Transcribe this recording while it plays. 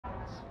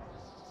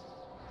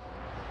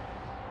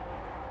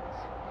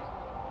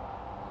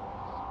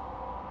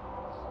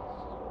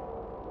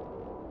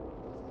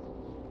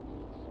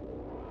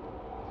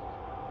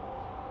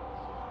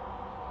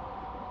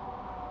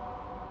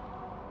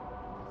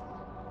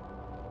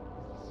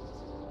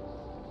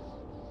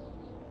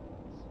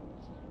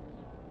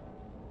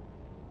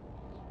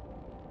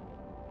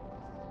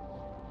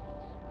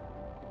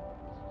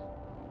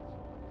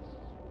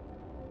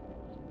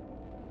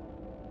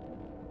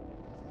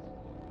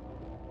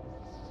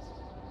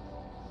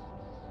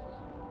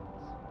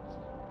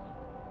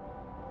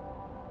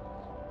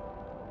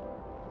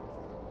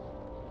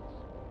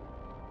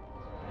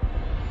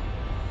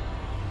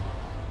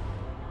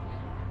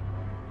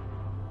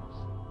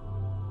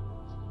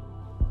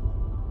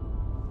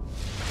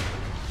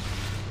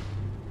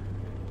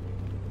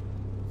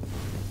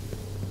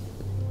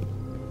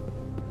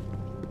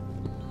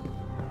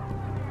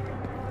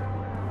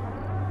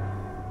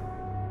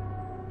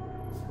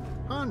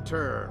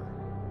Hunter!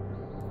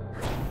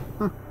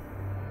 Huh.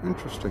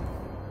 Interesting.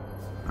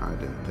 I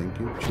didn't think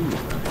you'd choose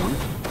that one.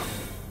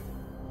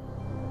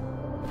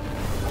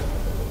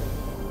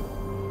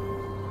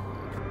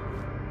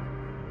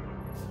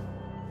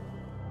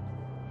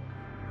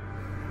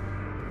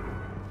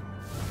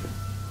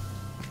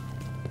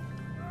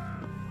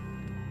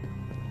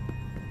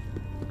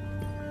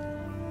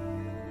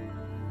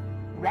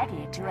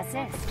 Ready to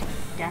assist.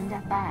 Stand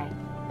by.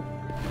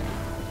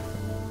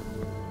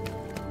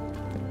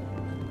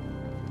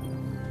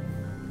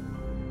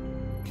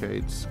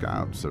 Cade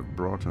scouts have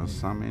brought us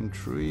some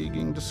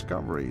intriguing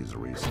discoveries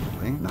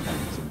recently.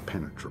 Nothing's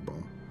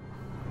impenetrable.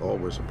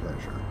 Always a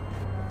pleasure.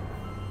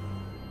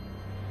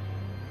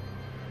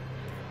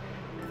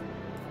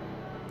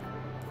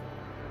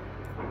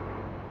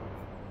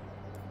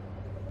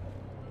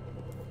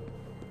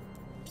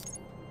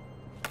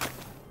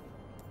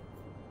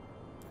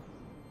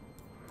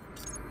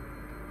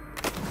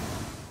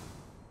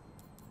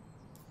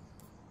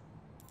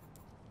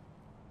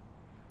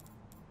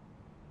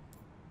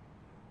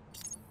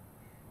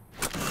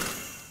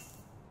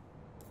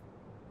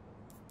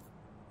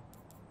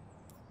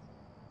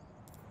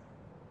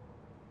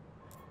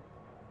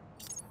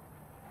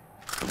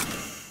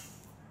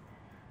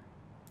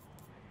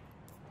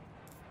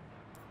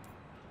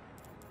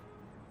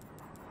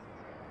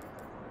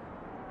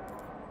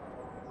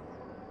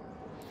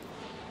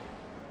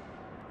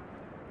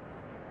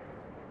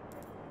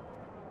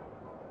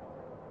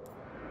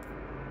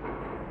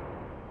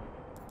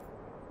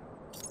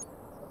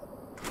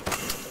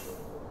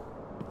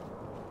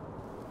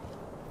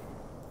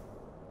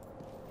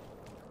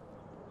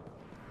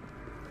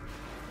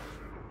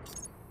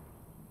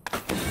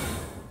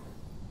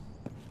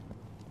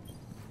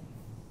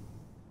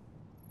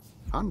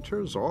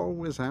 Hunters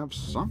always have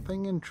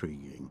something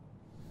intriguing.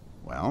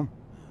 Well,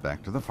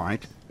 back to the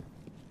fight.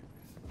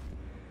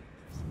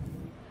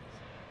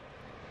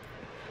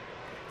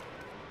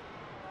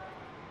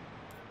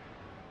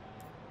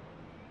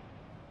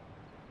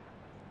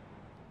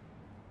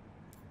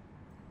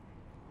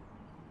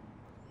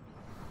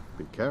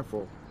 Be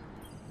careful.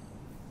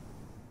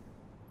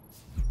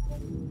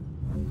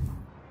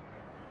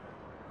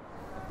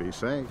 Be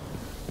safe.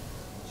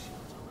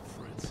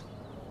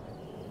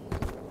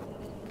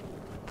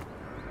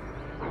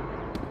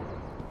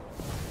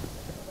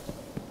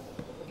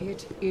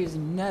 It is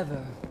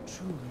never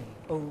truly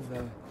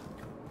over.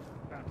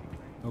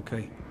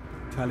 Okay,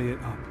 tally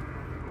it up.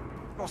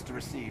 Roster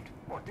received.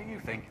 What do you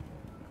think?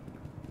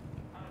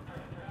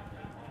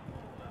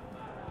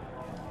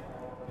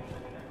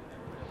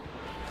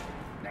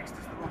 Next is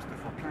the roster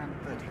for Clan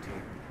 32.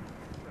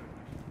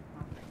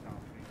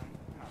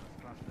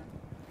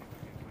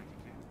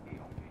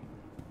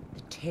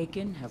 The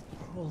Taken have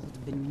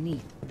crawled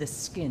beneath the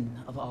skin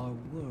of our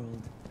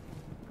world.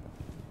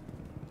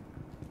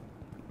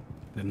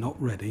 They're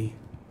not ready.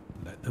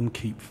 Let them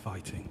keep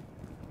fighting.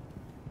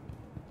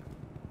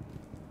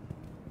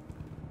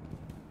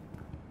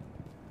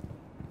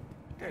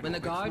 When the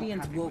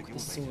Guardians woke the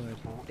sword,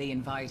 they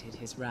invited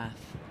his wrath.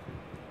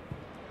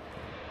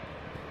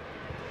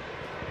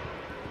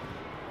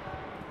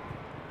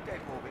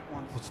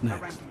 What's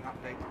next?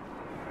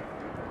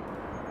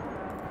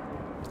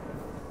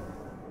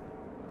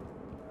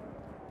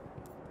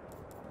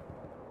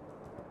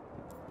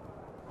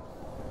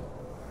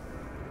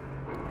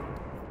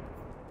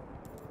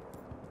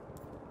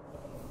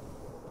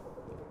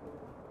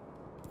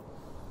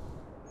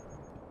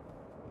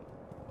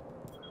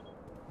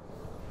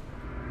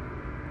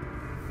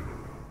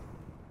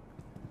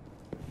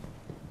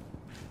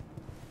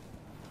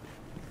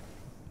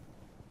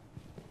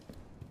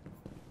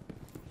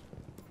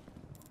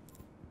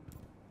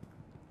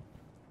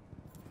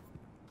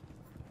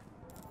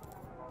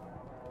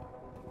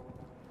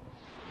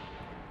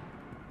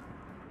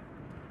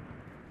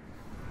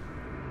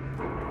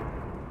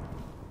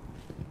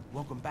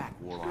 Welcome back,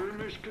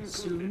 Warlock.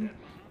 Soon,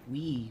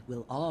 we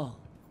will all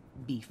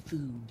be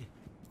food.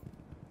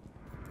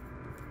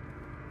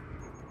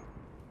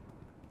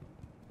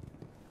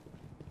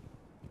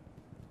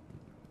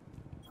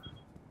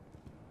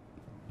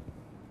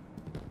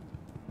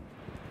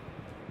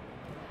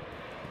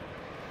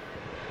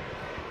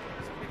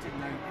 Submitting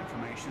no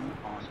information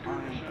on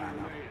Iron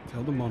Banner.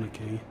 Tell the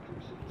monarchy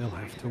they'll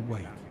have to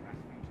wait.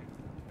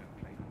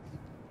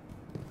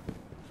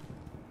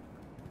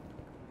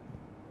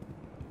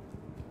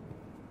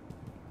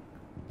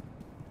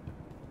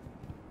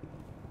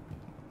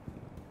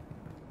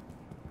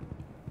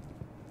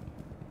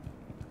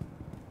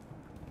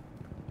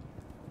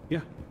 Yeah,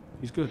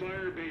 he's good.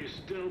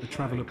 The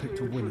Traveler picked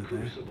a winner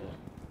there.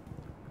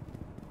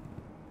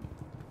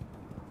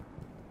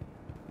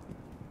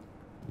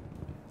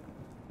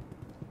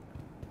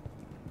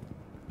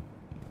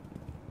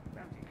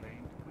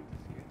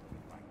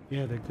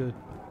 Yeah, they're good.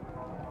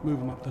 Move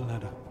them up the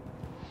ladder.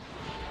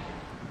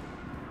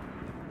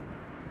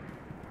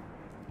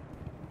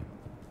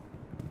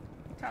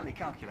 Tally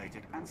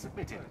calculated and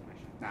submitted.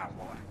 Now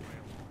what?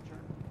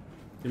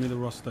 Give me the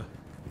roster.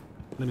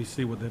 Let me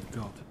see what they've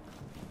got.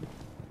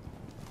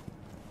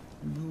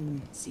 The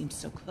moon seems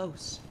so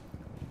close.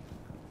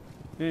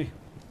 Hey,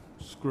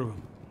 screw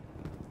him.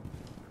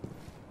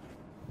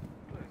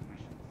 Close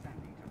mission,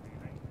 Sandy to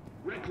relay.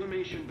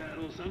 Reclamation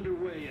battles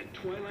underway at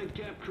Twilight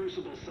Gap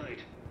Crucible site.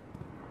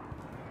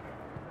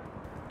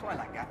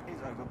 Twilight Gap is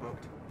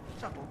overbooked.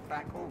 Shuttle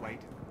back or wait.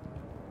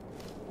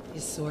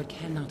 His sword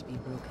cannot be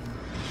broken.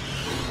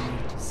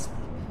 I need to sleep.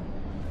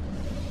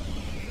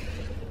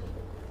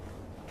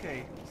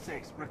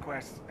 K6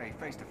 requests a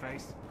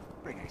face-to-face.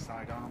 Bring a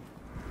sidearm.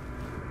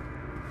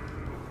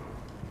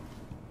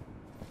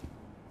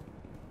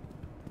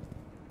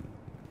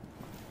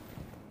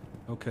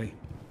 Okay,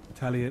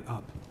 tally it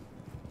up.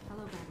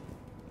 Hello, Ben.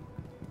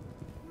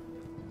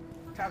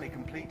 Tally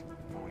complete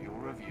for your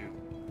review.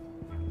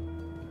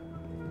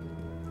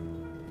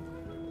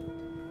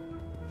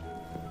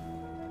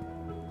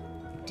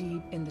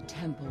 Deep in the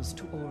temples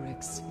to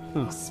Oryx,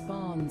 Huh. his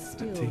spawn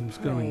still That team's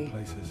prey. going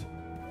places.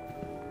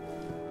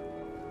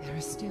 There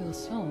is still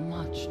so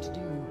much to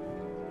do.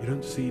 You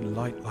don't see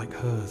light like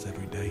hers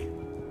every day.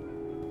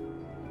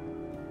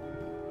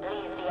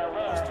 Please be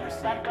aware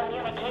that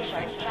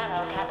communications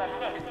channel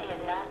capability